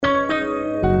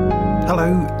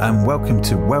Hello and welcome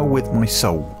to Well With My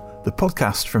Soul, the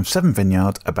podcast from Seven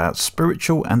Vineyard about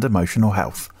spiritual and emotional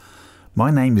health.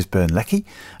 My name is Bern Leckie,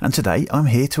 and today I'm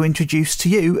here to introduce to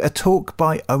you a talk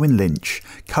by Owen Lynch,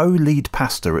 co-lead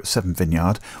pastor at Seven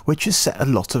Vineyard, which has set a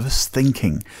lot of us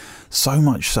thinking. So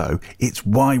much so, it's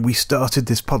why we started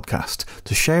this podcast,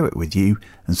 to share it with you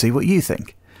and see what you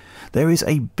think. There is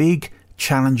a big,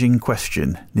 challenging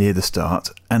question near the start,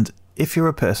 and if you're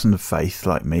a person of faith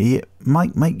like me, it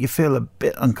might make you feel a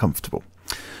bit uncomfortable.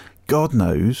 God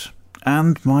knows,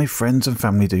 and my friends and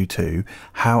family do too,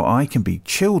 how I can be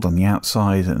chilled on the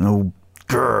outside and all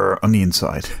grrr on the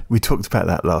inside. We talked about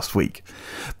that last week.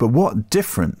 But what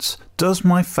difference does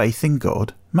my faith in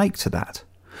God make to that?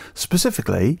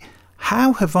 Specifically,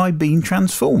 how have I been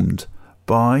transformed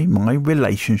by my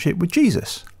relationship with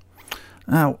Jesus?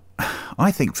 Now,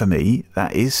 I think for me,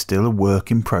 that is still a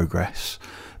work in progress,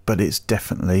 but it's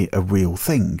definitely a real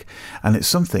thing, and it's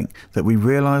something that we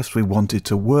realised we wanted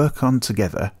to work on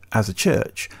together as a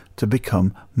church to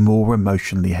become more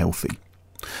emotionally healthy.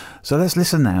 So let's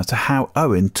listen now to how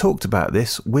Owen talked about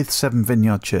this with Seven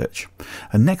Vineyard Church.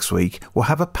 And next week we'll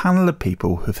have a panel of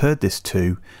people who've heard this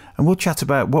too, and we'll chat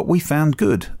about what we found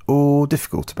good or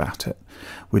difficult about it.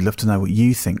 We'd love to know what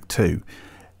you think too.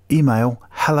 Email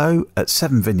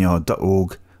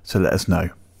hello@sevenvineyard.org to let us know.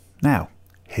 Now,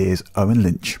 here's Owen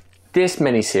Lynch. This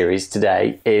mini-series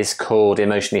today is called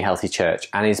Emotionally Healthy Church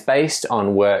and is based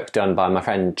on work done by my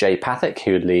friend Jay Pathak,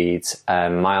 who leads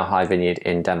Mile High Vineyard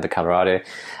in Denver, Colorado,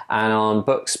 and on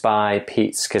books by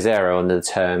Pete Scazzero under the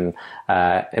term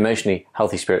Emotionally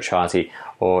Healthy Spirituality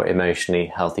or Emotionally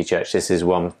Healthy Church. This is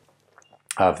one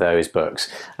of those books,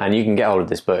 and you can get hold of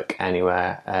this book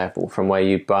anywhere from where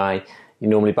you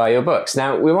normally buy your books.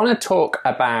 Now, we want to talk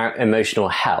about emotional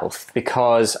health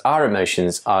because our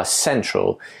emotions are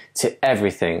central to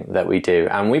everything that we do.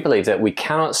 And we believe that we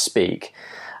cannot speak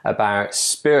about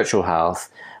spiritual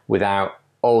health without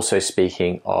also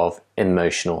speaking of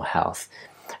emotional health.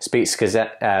 Pete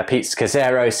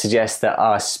Scazzero suggests that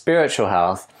our spiritual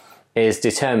health is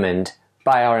determined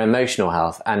by our emotional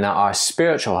health, and that our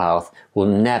spiritual health will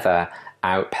never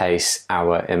outpace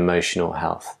our emotional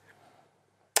health.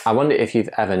 I wonder if you've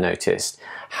ever noticed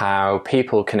how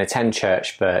people can attend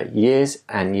church for years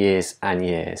and years and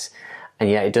years, and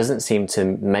yet it doesn't seem to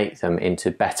make them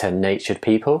into better natured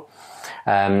people.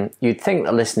 You'd think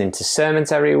that listening to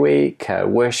sermons every week,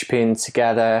 worshipping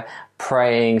together,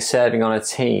 praying, serving on a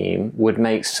team would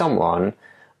make someone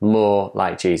more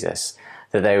like Jesus,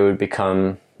 that they would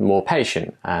become more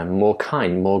patient, more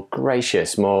kind, more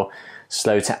gracious, more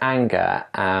slow to anger,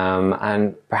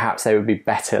 and perhaps they would be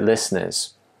better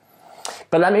listeners.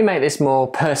 But let me make this more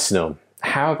personal.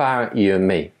 How about you and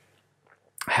me?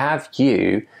 Have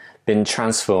you been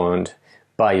transformed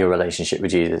by your relationship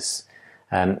with Jesus?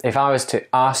 If I was to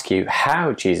ask you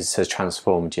how Jesus has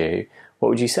transformed you, what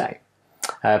would you say?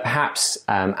 Perhaps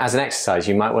as an exercise,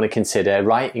 you might want to consider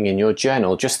writing in your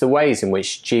journal just the ways in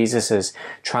which Jesus has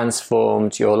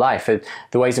transformed your life,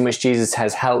 the ways in which Jesus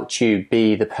has helped you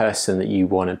be the person that you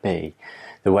want to be,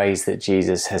 the ways that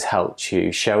Jesus has helped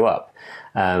you show up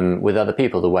with other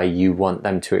people the way you want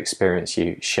them to experience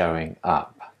you showing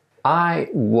up. I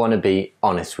want to be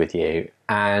honest with you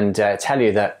and tell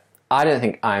you that I don't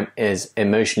think I'm as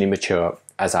emotionally mature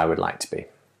as I would like to be.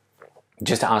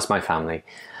 Just ask my family,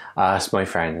 ask my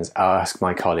friends, ask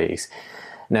my colleagues.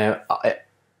 Now,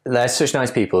 they're such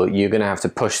nice people, you're going to have to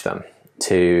push them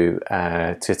to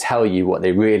tell you what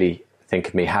they really think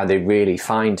of me, how they really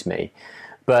find me.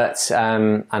 But,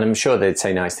 and I'm sure they'd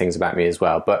say nice things about me as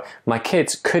well, but my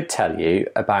kids could tell you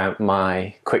about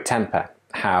my quick temper,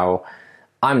 how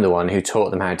I'm the one who taught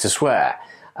them how to swear.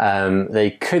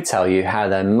 They could tell you how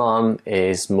their mum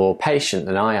is more patient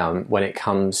than I am when it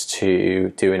comes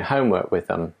to doing homework with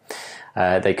them.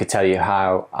 They could tell you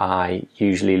how I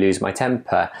usually lose my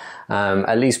temper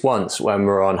at least once when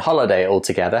we're on holiday all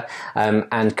together,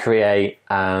 and create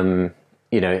some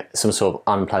sort of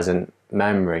unpleasant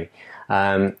memory.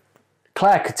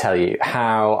 Claire could tell you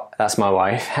how, that's my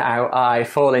wife, how I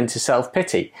fall into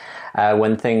self-pity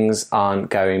when things aren't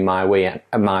going my way,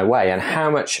 and how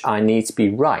much I need to be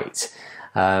right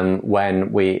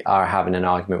when we are having an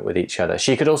argument with each other.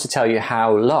 She could also tell you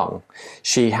how long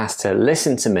she has to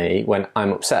listen to me when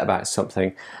I'm upset about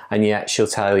something, and yet she'll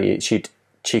tell you, she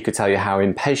could tell you how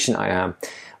impatient I am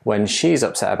when she's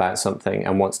upset about something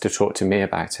and wants to talk to me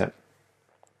about it.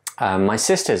 My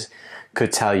sisters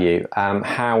could tell you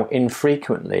how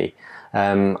infrequently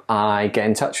I get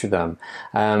in touch with them.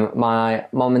 My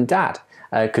mom and dad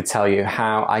could tell you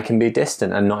how I can be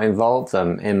distant and not involve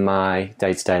them in my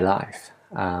day-to-day life.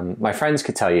 My friends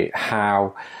could tell you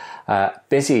how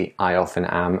busy I often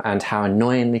am, and how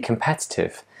annoyingly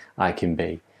competitive I can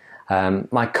be.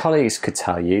 My colleagues could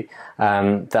tell you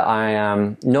that I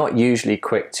am not usually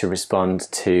quick to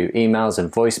respond to emails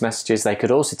and voice messages. They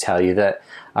could also tell you that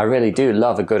I really do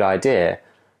love a good idea,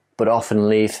 but often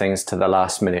leave things to the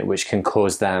last minute, which can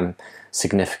cause them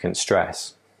significant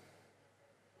stress.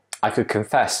 I could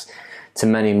confess to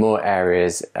many more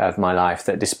areas of my life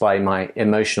that display my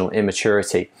emotional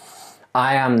immaturity.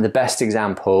 I am the best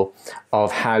example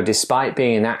of how, despite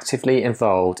being actively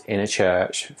involved in a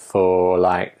church for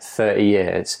like 30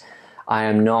 years, I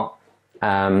am not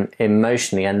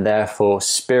emotionally and therefore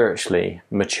spiritually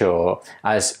mature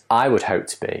as I would hope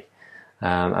to be,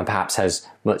 and perhaps as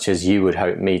much as you would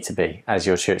hope me to be as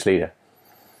your church leader.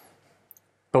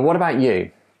 But what about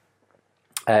you?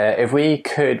 If we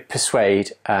could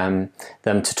persuade them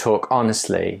to talk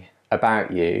honestly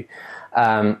about you,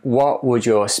 what would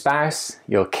your spouse,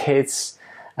 your kids,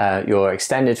 your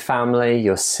extended family,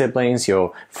 your siblings,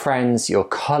 your friends, your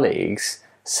colleagues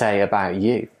say about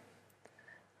you?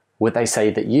 Would they say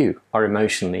that you are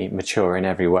emotionally mature in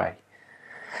every way?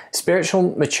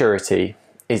 Spiritual maturity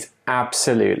is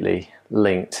absolutely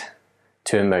linked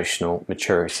to emotional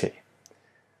maturity.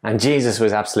 And Jesus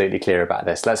was absolutely clear about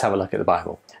this. Let's have a look at the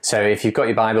Bible. So if you've got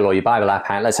your Bible or your Bible app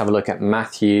out, let's have a look at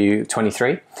Matthew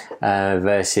 23,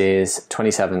 verses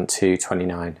 27 to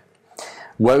 29.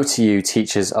 Woe to you,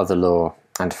 teachers of the law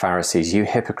and Pharisees, you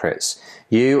hypocrites!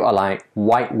 You are like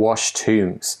whitewashed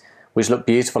tombs, which look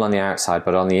beautiful on the outside,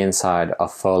 but on the inside are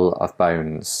full of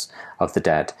bones of the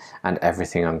dead and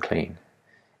everything unclean.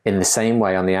 In the same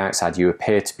way, on the outside you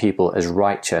appear to people as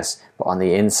righteous, but on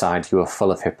the inside you are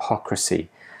full of hypocrisy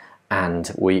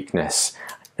and weakness.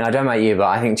 Now, I don't know about you, but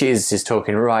I think Jesus is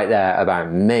talking right there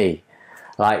about me.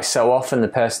 Like, so often the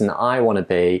person that I want to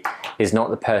be is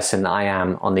not the person that I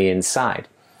am on the inside.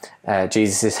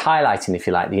 Jesus is highlighting, if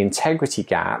you like, the integrity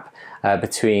gap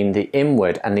between the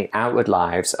inward and the outward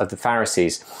lives of the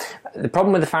Pharisees. The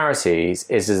problem with the Pharisees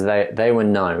is they were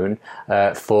known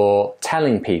for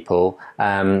telling people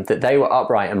that they were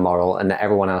upright and moral and that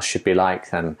everyone else should be like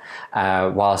them,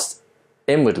 whilst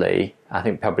inwardly, I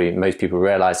think probably most people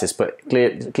realize this, but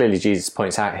clearly Jesus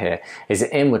points out here, is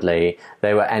that inwardly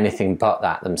they were anything but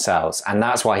that themselves. And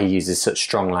that's why he uses such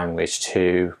strong language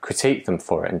to critique them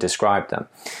for it and describe them.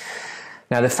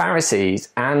 Now, the Pharisees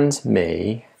and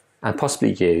me, and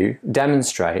possibly you,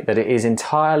 demonstrate that it is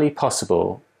entirely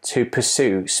possible to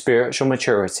pursue spiritual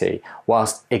maturity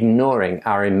whilst ignoring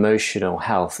our emotional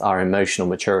health, our emotional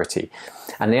maturity.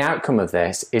 And the outcome of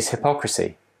this is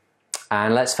hypocrisy.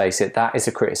 And let's face it, that is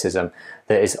a criticism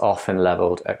that is often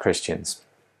levelled at Christians.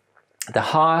 The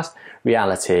hard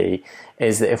reality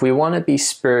is that if we want to be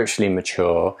spiritually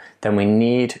mature, then we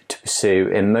need to pursue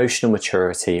emotional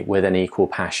maturity with an equal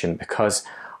passion, because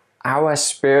our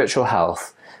spiritual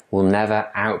health will never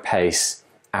outpace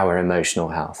our emotional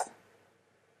health.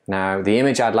 Now, the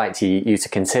image I'd like you to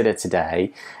consider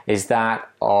today is that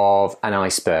of an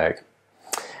iceberg.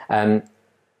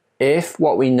 If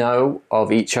what we know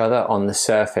of each other on the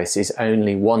surface is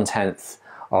only 1/10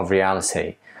 of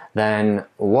reality, then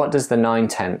what does the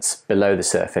 9/10 below the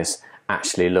surface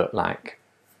actually look like?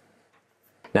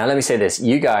 Now, let me say this.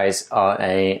 You guys are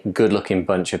a good-looking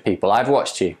bunch of people. I've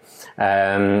watched you.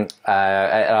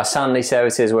 At our Sunday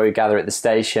services where we gather at the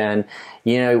station,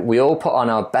 you know, we all put on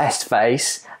our best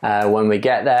face when we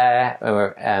get there.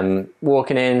 We're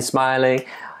walking in, smiling,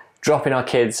 dropping our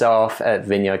kids off at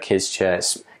Vineyard Kids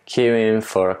Church, queuing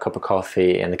for a cup of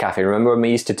coffee in the cafe. Remember when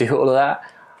we used to do all of that?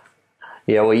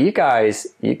 Yeah, well, you guys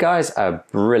are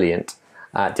brilliant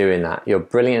at doing that. You're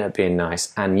brilliant at being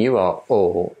nice, and you are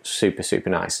all super, super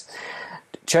nice.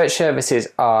 Church services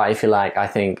are, if you like, I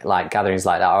think, like gatherings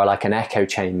like that are like an echo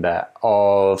chamber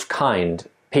of kind,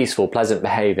 peaceful, pleasant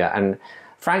behaviour, and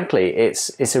frankly,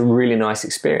 it's a really nice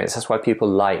experience. That's why people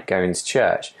like going to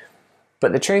church.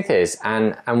 But the truth is,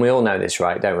 and we all know this,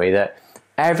 right, don't we, that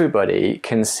everybody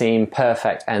can seem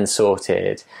perfect and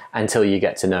sorted until you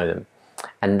get to know them.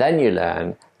 And then you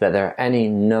learn that there are any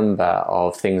number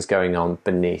of things going on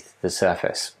beneath the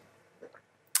surface.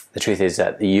 The truth is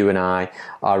that you and I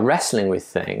are wrestling with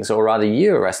things, or rather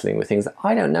you are wrestling with things that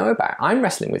I don't know about. I'm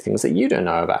wrestling with things that you don't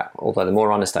know about. Although the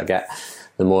more honest I get,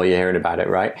 the more you're hearing about it,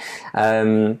 right?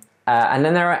 And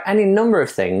then there are any number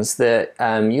of things that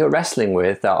you're wrestling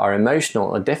with that are emotional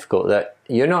or difficult that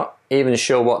you're not even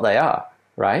sure what they are,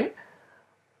 right?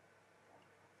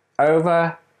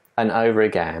 Over and over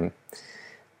again,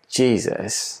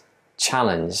 Jesus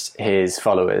challenged his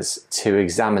followers to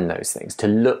examine those things, to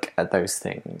look at those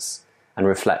things, and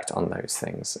reflect on those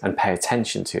things and pay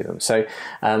attention to them. So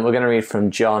we're going to read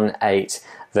from John 8,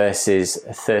 verses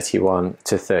 31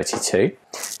 to 32.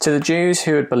 To the Jews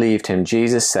who had believed him,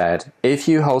 Jesus said, "If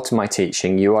you hold to my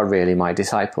teaching, you are really my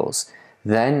disciples.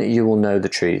 Then you will know the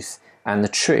truth, and the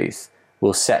truth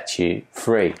will set you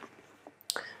free."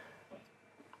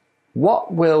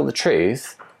 What will the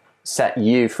truth set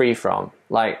you free from?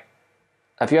 Like,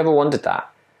 have you ever wondered that?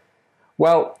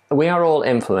 Well, we are all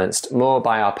influenced more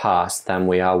by our past than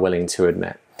we are willing to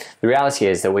admit. The reality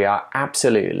is that we are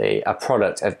absolutely a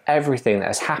product of everything that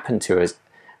has happened to us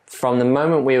from the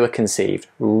moment we were conceived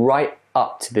right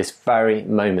up to this very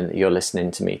moment that you're listening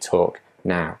to me talk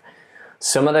now.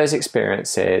 Some of those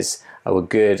experiences were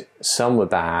good, some were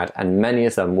bad, and many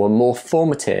of them were more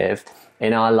formative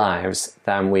in our lives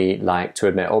than we like to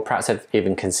admit, or perhaps have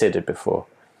even considered before.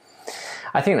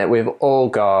 I think that we've all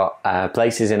got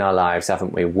places in our lives,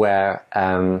 haven't we, where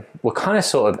we're kind of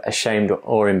sort of ashamed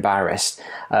or embarrassed,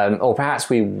 or perhaps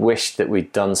we wish that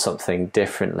we'd done something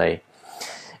differently.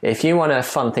 If you want a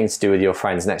fun thing to do with your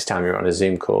friends next time you're on a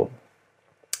Zoom call,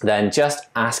 then just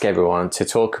ask everyone to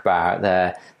talk about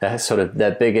their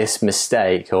biggest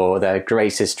mistake or their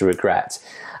greatest regret.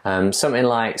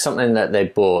 Something that they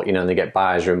bought, and they get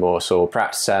buyer's remorse, or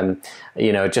perhaps,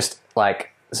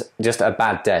 just a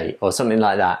bad day or something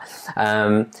like that,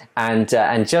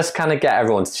 and just kind of get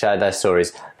everyone to share their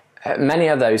stories. Many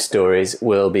of those stories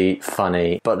will be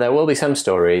funny, but there will be some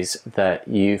stories that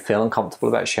you feel uncomfortable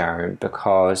about sharing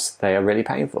because they are really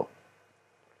painful,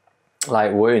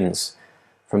 like wounds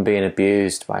from being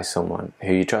abused by someone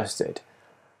who you trusted,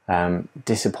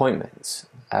 disappointments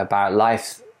about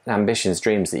life ambitions,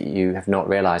 dreams that you have not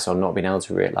realized or not been able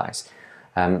to realize,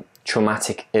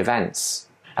 traumatic events,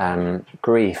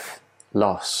 grief,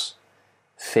 loss,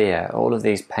 fear, all of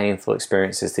these painful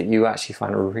experiences that you actually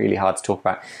find really hard to talk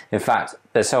about. In fact,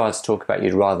 they're so hard to talk about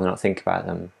you'd rather not think about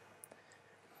them.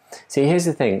 See, here's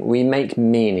the thing. We make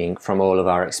meaning from all of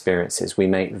our experiences. We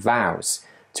make vows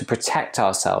to protect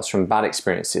ourselves from bad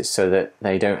experiences so that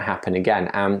they don't happen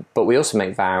again. But we also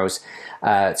make vows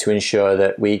to ensure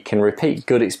that we can repeat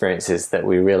good experiences that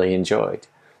we really enjoyed.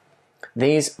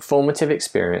 These formative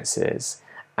experiences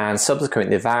and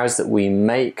subsequently the vows that we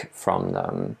make from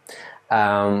them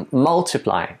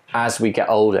multiply as we get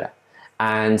older,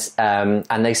 and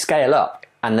they scale up,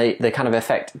 and they kind of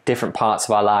affect different parts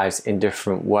of our lives in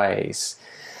different ways.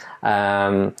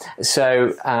 For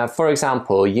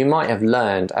example, you might have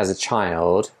learned as a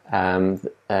child,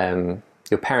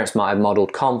 your parents might have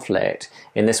modeled conflict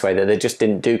in this way, that they just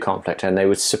didn't do conflict and they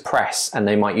would suppress, and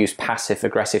they might use passive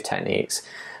aggressive techniques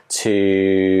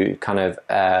to kind of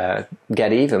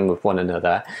get even with one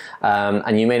another.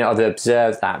 And you may not have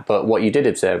observed that, but what you did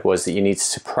observe was that you need to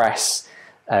suppress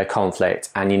conflict,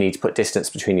 and you need to put distance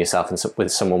between yourself and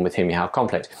with someone with whom you have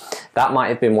conflict. That might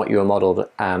have been what you were modeled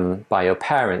by your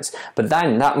parents, but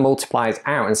then that multiplies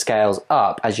out and scales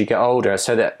up as you get older,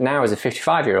 so that now as a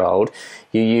 55-year-old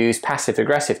you use passive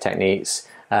aggressive techniques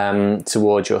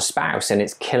towards your spouse, and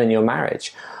it's killing your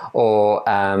marriage. Or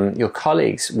your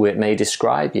colleagues may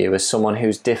describe you as someone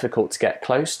who's difficult to get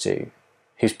close to,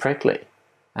 who's prickly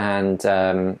and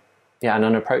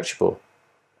unapproachable.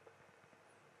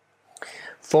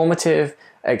 Formative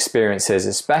experiences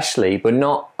especially, but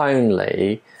not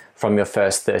only from your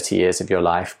first 30 years of your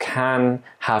life, can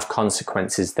have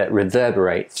consequences that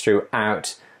reverberate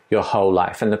throughout your whole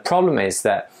life. And the problem is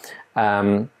that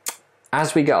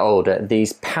as we get older,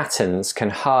 these patterns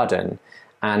can harden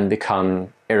and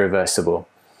become irreversible.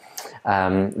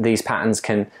 These patterns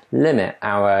can limit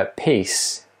our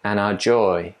peace and our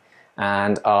joy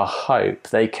and our hope.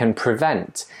 They can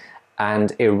prevent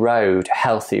and erode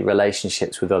healthy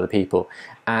relationships with other people,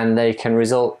 and they can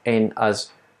result in us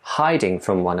hiding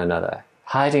from one another,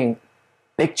 hiding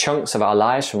big chunks of our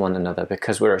lives from one another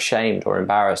because we're ashamed or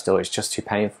embarrassed, or it's just too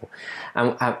painful.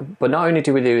 But not only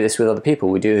do we do this with other people,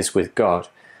 we do this with God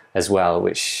as well,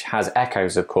 which has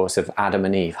echoes, of course, of Adam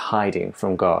and Eve hiding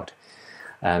from God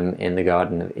in the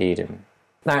Garden of Eden.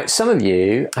 Now, some of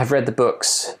you have read the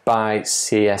books by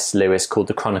C.S. Lewis called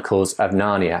The Chronicles of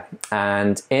Narnia,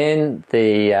 and in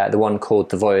the one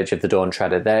called The Voyage of the Dawn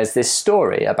Treader, there's this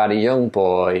story about a young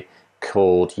boy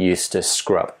called Eustace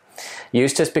Scrubb.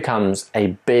 Eustace becomes a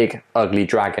big, ugly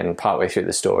dragon partway through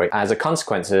the story as a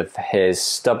consequence of his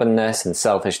stubbornness and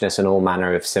selfishness and all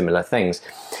manner of similar things.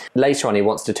 Later on, he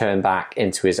wants to turn back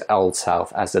into his old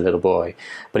self as a little boy,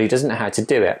 but he doesn't know how to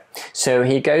do it. So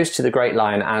he goes to the great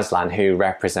lion Aslan, who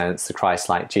represents the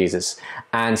Christ-like Jesus,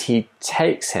 and he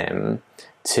takes him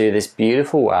to this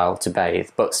beautiful well to bathe,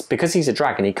 but because he's a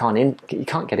dragon, he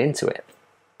can't get into it.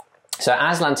 So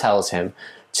Aslan tells him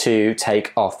to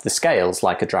take off the scales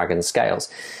like a dragon's scales.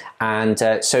 And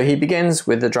so he begins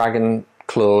with the dragon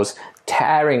claws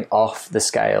tearing off the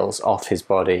scales off his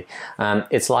body.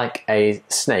 It's like a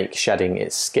snake shedding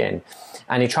its skin.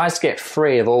 And he tries to get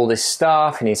free of all this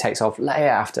stuff, and he takes off layer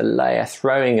after layer,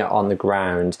 throwing it on the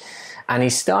ground. And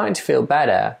he's starting to feel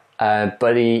better,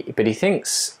 but he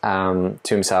thinks to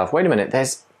himself, wait a minute,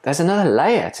 there's another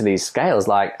layer to these scales.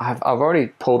 Like, I've already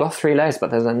pulled off 3 layers,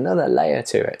 but there's another layer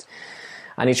to it.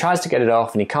 And he tries to get it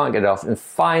off, and he can't get it off. And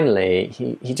finally,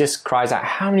 he just cries out,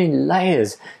 how many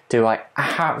layers do I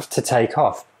have to take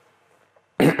off?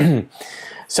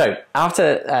 So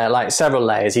after like several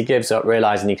layers, he gives up,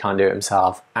 realizing he can't do it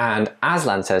himself. And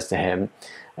Aslan says to him,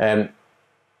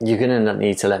 you're going to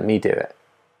need to let me do it.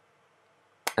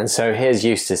 And so here's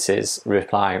Eustace's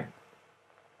reply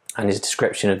and his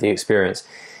description of the experience.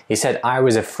 He said, I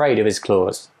was afraid of his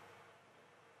claws,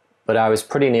 but I was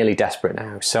pretty nearly desperate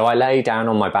now. So I lay down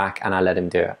on my back and I let him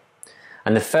do it.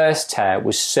 And the first tear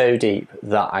was so deep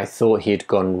that I thought he had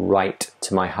gone right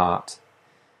to my heart.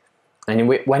 And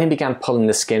when he began pulling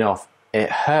the skin off, it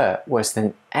hurt worse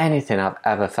than anything I've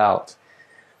ever felt.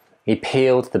 He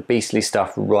peeled the beastly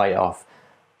stuff right off,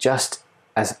 just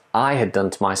as I had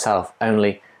done to myself,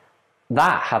 only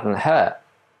that hadn't hurt.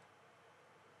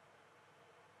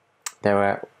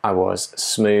 There I was,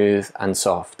 smooth and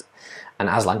soft, and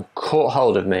Aslan caught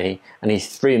hold of me and he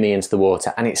threw me into the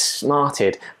water, and it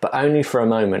smarted, but only for a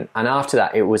moment, and after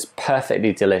that it was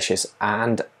perfectly delicious.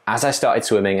 And as I started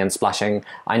swimming and splashing,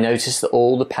 I noticed that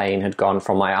all the pain had gone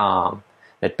from my arm.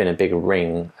 There'd been a big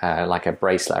ring, like a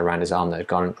bracelet around his arm that had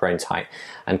grown tight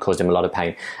and caused him a lot of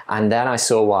pain. And then I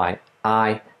saw why.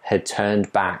 I had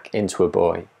turned back into a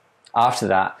boy. After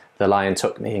that, the lion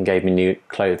took me and gave me new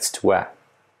clothes to wear.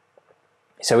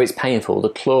 So it's painful, the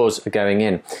claws are going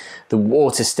in, the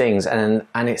water stings, and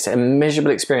it's a miserable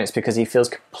experience because he feels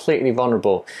completely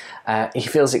vulnerable, he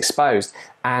feels exposed,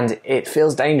 and it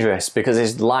feels dangerous because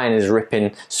his lion is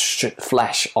ripping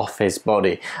flesh off his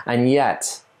body, and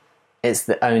yet it's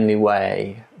the only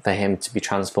way for him to be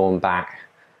transformed back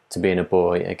to being a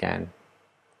boy again.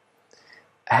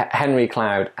 Henry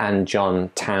Cloud and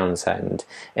John Townsend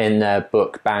in their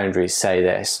book Boundaries say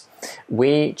this: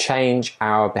 we change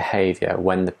our behaviour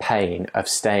when the pain of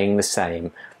staying the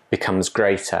same becomes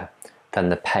greater than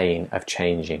the pain of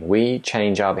changing. We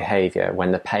change our behaviour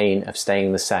when the pain of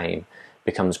staying the same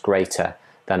becomes greater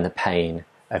than the pain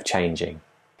of changing.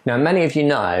 Now, many of you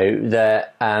know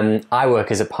that I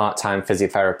work as a part-time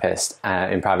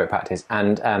physiotherapist in private practice,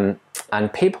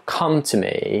 and people come to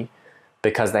me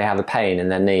because they have a pain in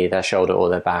their knee, their shoulder or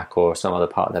their back or some other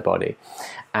part of their body,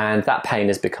 and that pain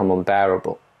has become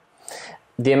unbearable.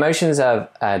 The emotions of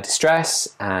distress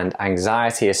and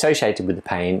anxiety associated with the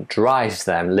pain drives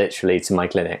them literally to my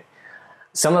clinic.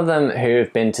 Some of them who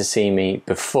have been to see me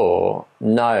before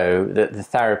know that the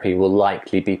therapy will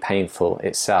likely be painful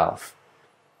itself.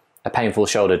 A painful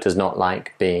shoulder does not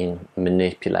like being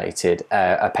manipulated.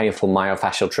 A painful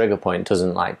myofascial trigger point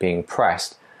doesn't like being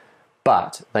pressed.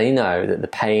 But they know that the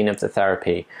pain of the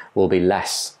therapy will be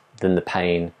less than the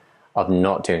pain of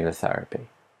not doing the therapy.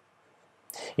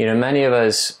 You know, many of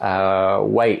us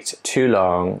wait too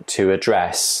long to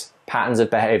address patterns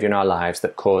of behavior in our lives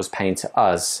that cause pain to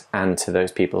us and to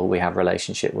those people we have a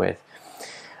relationship with.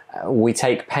 We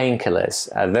take painkillers,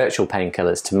 virtual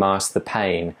painkillers, to mask the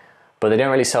pain, but they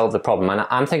don't really solve the problem. And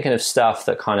I'm thinking of stuff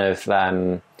that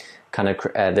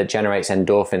that generates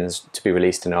endorphins to be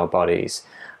released in our bodies,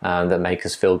 that make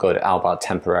us feel good, albeit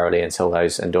temporarily, until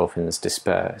those endorphins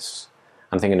disperse.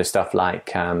 I'm thinking of stuff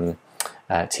like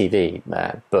TV,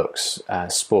 books,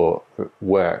 sport,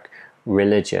 work,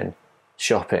 religion,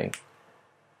 shopping.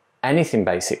 Anything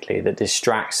basically that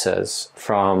distracts us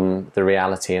from the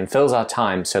reality and fills our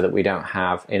time so that we don't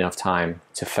have enough time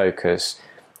to focus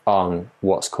on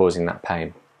what's causing that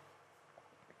pain.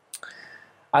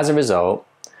 As a result,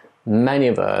 many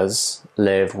of us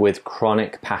live with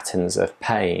chronic patterns of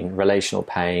pain, relational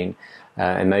pain,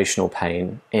 emotional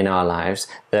pain in our lives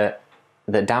that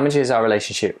damages our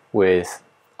relationship with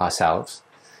ourselves,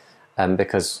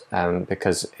 because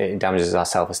it damages our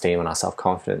self-esteem and our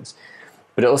self-confidence.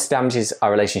 But it also damages our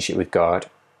relationship with God,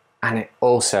 and it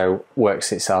also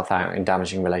works itself out in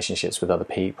damaging relationships with other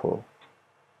people.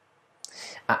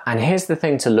 And here's the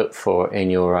thing to look for in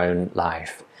your own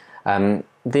life.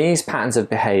 These patterns of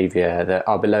behaviour that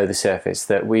are below the surface,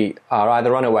 that we are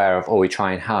either unaware of or we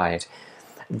try and hide,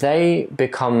 they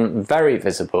become very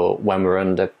visible when we're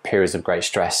under periods of great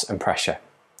stress and pressure.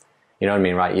 You know what I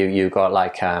mean, right? You've got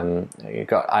like you've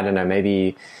got, I don't know,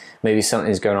 maybe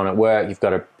something's going on at work. You've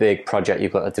got a big project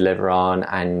you've got to deliver on,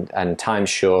 and time's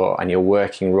short, and you're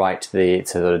working right to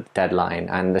the deadline,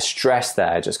 and the stress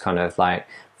there just kind of like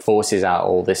forces out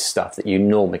all this stuff that you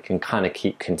normally can kind of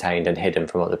keep contained and hidden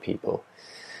from other people.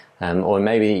 Or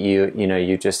maybe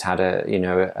you just had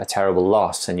a terrible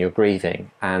loss and you're grieving,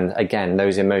 and again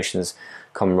those emotions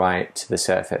come right to the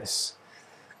surface.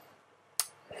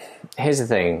 Here's the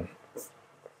thing.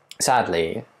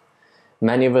 Sadly,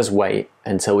 many of us wait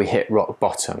until we hit rock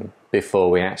bottom before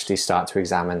we actually start to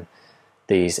examine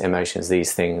these emotions,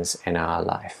 these things in our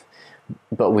life.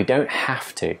 But we don't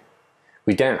have to.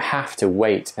 We don't have to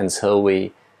wait until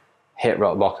we hit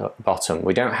rock bottom.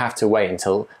 We don't have to wait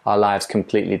until our lives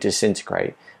completely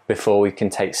disintegrate before we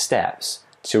can take steps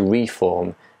to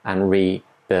reform and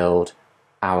rebuild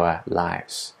our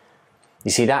lives.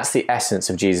 You see, that's the essence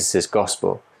of Jesus'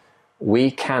 gospel.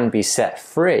 We can be set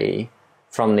free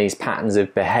from these patterns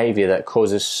of behavior that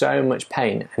cause us so much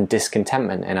pain and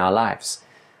discontentment in our lives.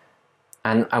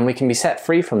 And we can be set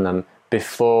free from them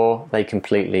before they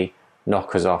completely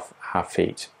knock us off our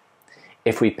feet.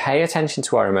 If we pay attention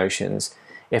to our emotions,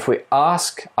 if we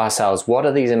ask ourselves, what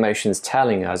are these emotions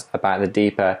telling us about the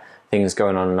deeper things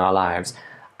going on in our lives?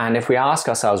 And if we ask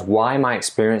ourselves, why am I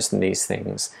experiencing these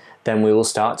things? Then we will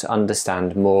start to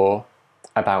understand more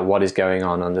about what is going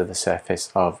on under the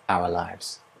surface of our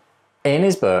lives. In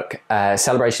his book,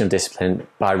 Celebration of Discipline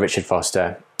by Richard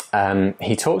Foster,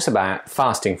 he talks about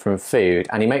fasting from food,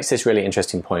 and he makes this really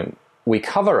interesting point. We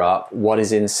cover up what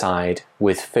is inside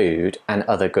with food and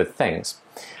other good things.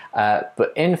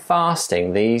 But in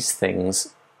fasting, these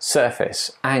things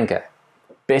surface: anger,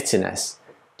 bitterness,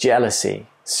 jealousy,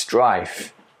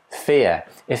 strife, fear.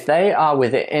 If they are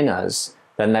within us,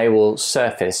 then they will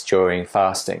surface during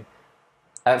fasting.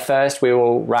 At first, we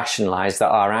will rationalize that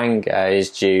our anger is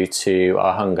due to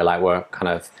our hunger, like we're kind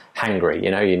of hangry.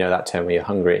 You know that term where you're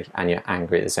hungry and you're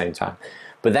angry at the same time.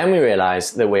 But then we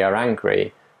realize that we are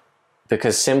angry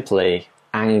because simply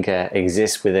anger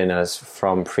exists within us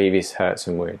from previous hurts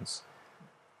and wounds.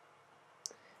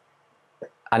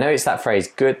 I know it's that phrase,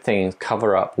 good things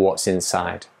cover up what's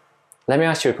inside. Let me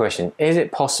ask you a question. Is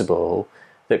it possible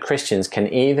that Christians can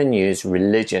even use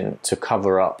religion to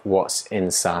cover up what's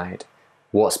inside,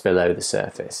 what's below the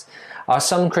surface? Are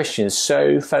some Christians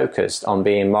so focused on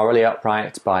being morally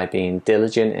upright, by being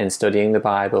diligent in studying the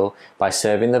Bible, by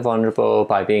serving the vulnerable,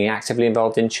 by being actively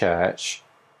involved in church?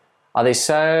 Are they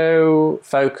so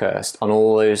focused on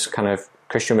all those kind of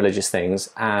Christian religious things?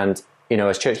 And,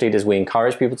 as church leaders, we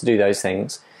encourage people to do those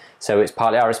things. So it's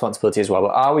partly our responsibility as well.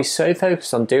 But are we so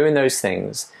focused on doing those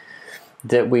things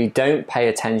that we don't pay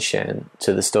attention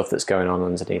to the stuff that's going on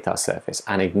underneath our surface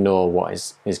and ignore what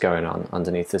is going on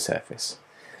underneath the surface?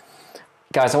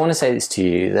 Guys, I want to say this to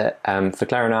you, that for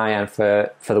Claire and I and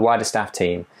for the wider staff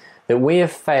team, that we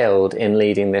have failed in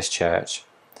leading this church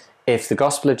if the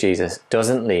gospel of Jesus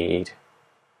doesn't lead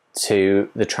to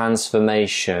the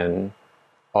transformation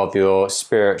of your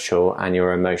spiritual and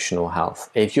your emotional health.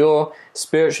 If your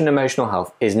spiritual and emotional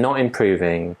health is not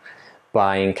improving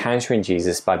by encountering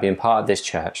Jesus, by being part of this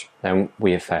church, then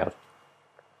we have failed.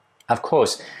 Of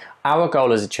course, our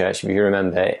goal as a church, if you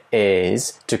remember,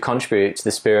 is to contribute to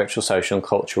the spiritual, social and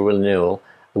cultural renewal,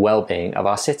 the well-being of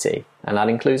our city. And that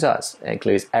includes us. It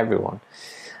includes everyone.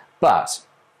 But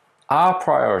our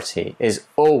priority is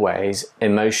always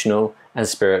emotional and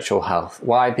spiritual health.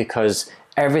 Why? Because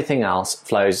everything else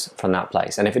flows from that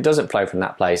place. And if it doesn't flow from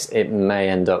that place, it may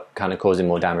end up kind of causing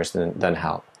more damage than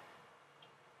help.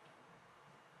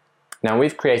 Now,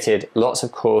 we've created lots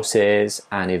of courses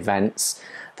and events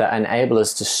that enable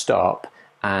us to stop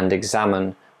and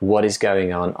examine what is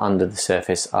going on under the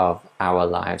surface of our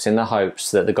lives, in the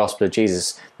hopes that the gospel of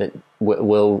Jesus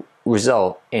will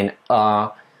result in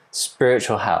our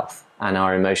spiritual health and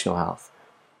our emotional health.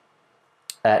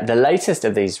 The latest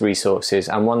of these resources,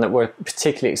 and one that we're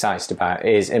particularly excited about,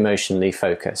 is Emotionally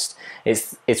Focused.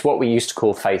 It's what we used to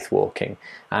call faith walking.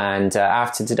 And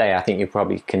after today, I think you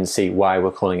probably can see why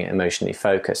we're calling it Emotionally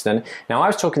Focused. And now I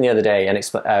was talking the other day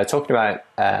and talking about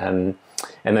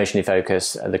Emotionally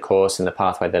Focused, the course and the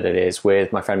pathway that it is,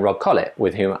 with my friend Rob Collett,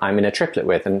 with whom I'm in a triplet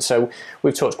with. And so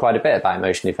we've talked quite a bit about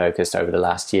Emotionally Focused over the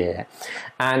last year.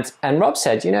 And Rob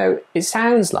said, it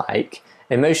sounds like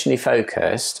Emotionally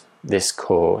Focused, this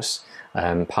course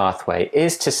pathway,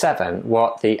 is to Seven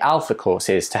what the Alpha course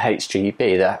is to HGB,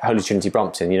 the Holy Trinity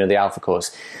Brompton, the Alpha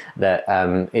course that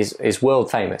is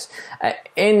world famous.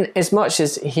 In as much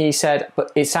as he said,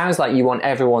 but it sounds like you want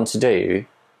everyone to do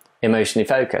Emotionally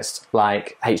Focused,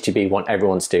 like HGB want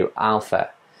everyone to do Alpha.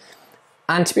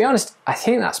 And to be honest, I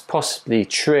think that's possibly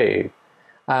true.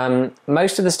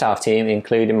 Most of the staff team,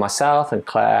 including myself and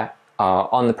Claire, are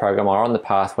on the programme or on the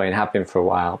pathway and have been for a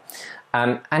while.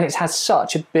 And it's had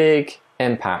such a big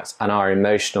impact on our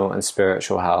emotional and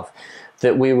spiritual health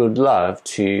that we would love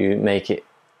to make it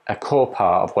a core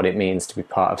part of what it means to be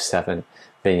part of Seven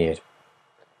Vineyard.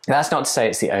 That's not to say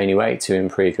it's the only way to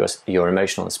improve your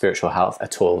emotional and spiritual health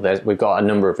at all. We've got a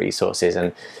number of resources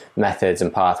and methods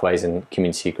and pathways and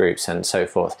community groups and so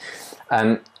forth.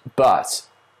 But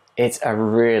it's a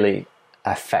really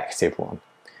effective one.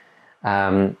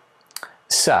 What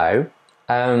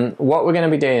we're going to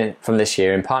be doing from this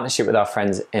year in partnership with our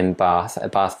friends in Bath,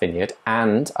 at Bath Vineyard,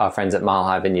 and our friends at Mile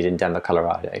High Vineyard in Denver,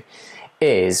 Colorado,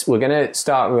 is we're going to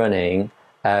start running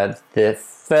the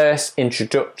first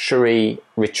introductory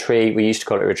retreat. We used to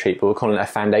call it a retreat, but we're calling it a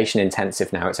foundation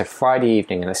intensive now. It's a Friday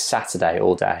evening and a Saturday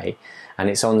all day, and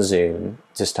it's on Zoom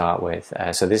to start with.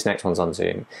 So this next one's on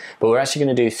Zoom, but we're actually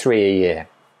going to do 3 a year.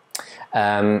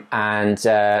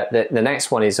 The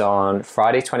next one is on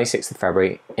Friday 26th of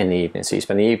February in the evening. So you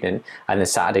spend the evening, and then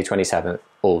Saturday 27th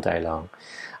all day long.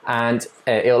 And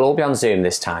it'll all be on Zoom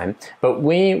this time, but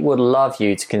we would love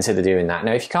you to consider doing that.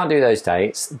 Now, if you can't do those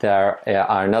dates, there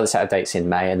are another set of dates in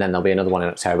May, and then there'll be another one in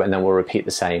October, and then we'll repeat the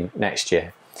same next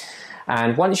year.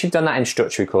 And once you've done that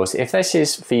introductory course, if this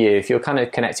is for you, if you're kind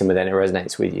of connecting with it and it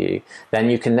resonates with you,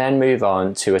 then you can then move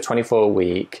on to a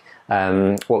 24-week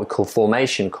what we call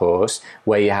formation course,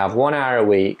 where you have 1 hour a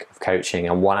week of coaching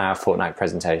and 1 hour fortnight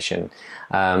presentation,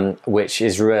 which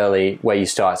is really where you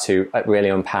start to really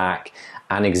unpack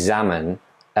and examine,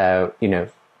 the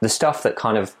stuff that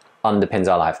kind of underpins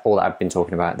our life, all that I've been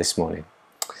talking about this morning.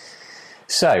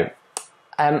 So,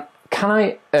 can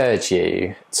I urge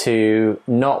you to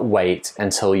not wait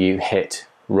until you hit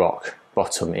rock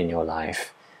bottom in your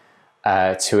life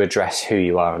to address who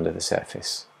you are under the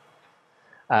surface?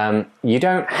 You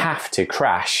don't have to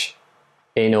crash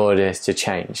in order to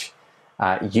change.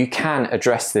 You can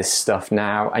address this stuff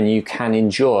now, and you can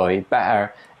enjoy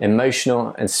better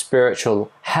emotional and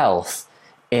spiritual health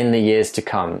in the years to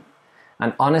come.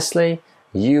 And honestly,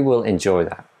 you will enjoy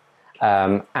that.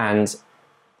 And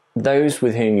those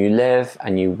with whom you live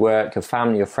and you work, your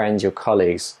family, your friends, your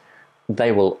colleagues,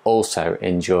 they will also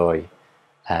enjoy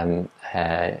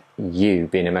you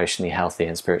being emotionally healthy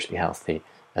and spiritually healthy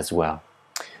as well.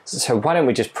 So why don't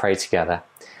we just pray together,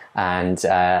 and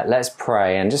let's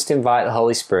pray and just invite the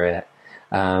Holy Spirit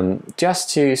just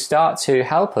to start to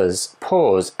help us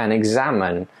pause and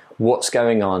examine what's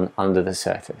going on under the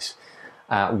surface,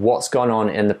 what's gone on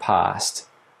in the past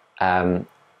that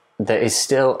is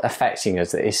still affecting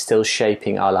us, that is still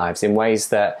shaping our lives in ways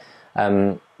that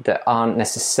aren't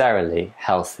necessarily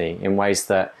healthy, in ways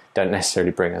that don't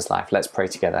necessarily bring us life. Let's pray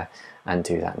together and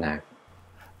do that now.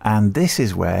 And this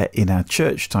is where, in our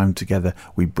church time together,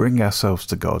 we bring ourselves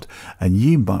to God, and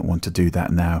you might want to do that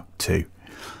now too.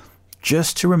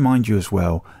 Just to remind you as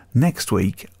well, next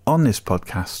week on this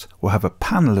podcast, we'll have a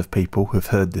panel of people who've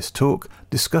heard this talk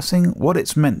discussing what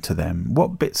it's meant to them,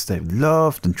 what bits they've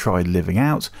loved and tried living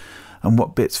out, and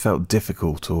what bits felt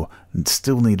difficult or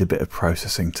still need a bit of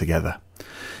processing together.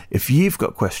 If you've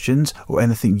got questions or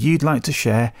anything you'd like to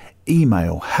share,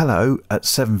 email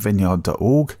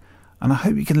hello@sevenvineyard.org. And I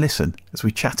hope you can listen as we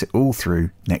chat it all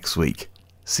through next week.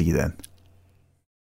 See you then.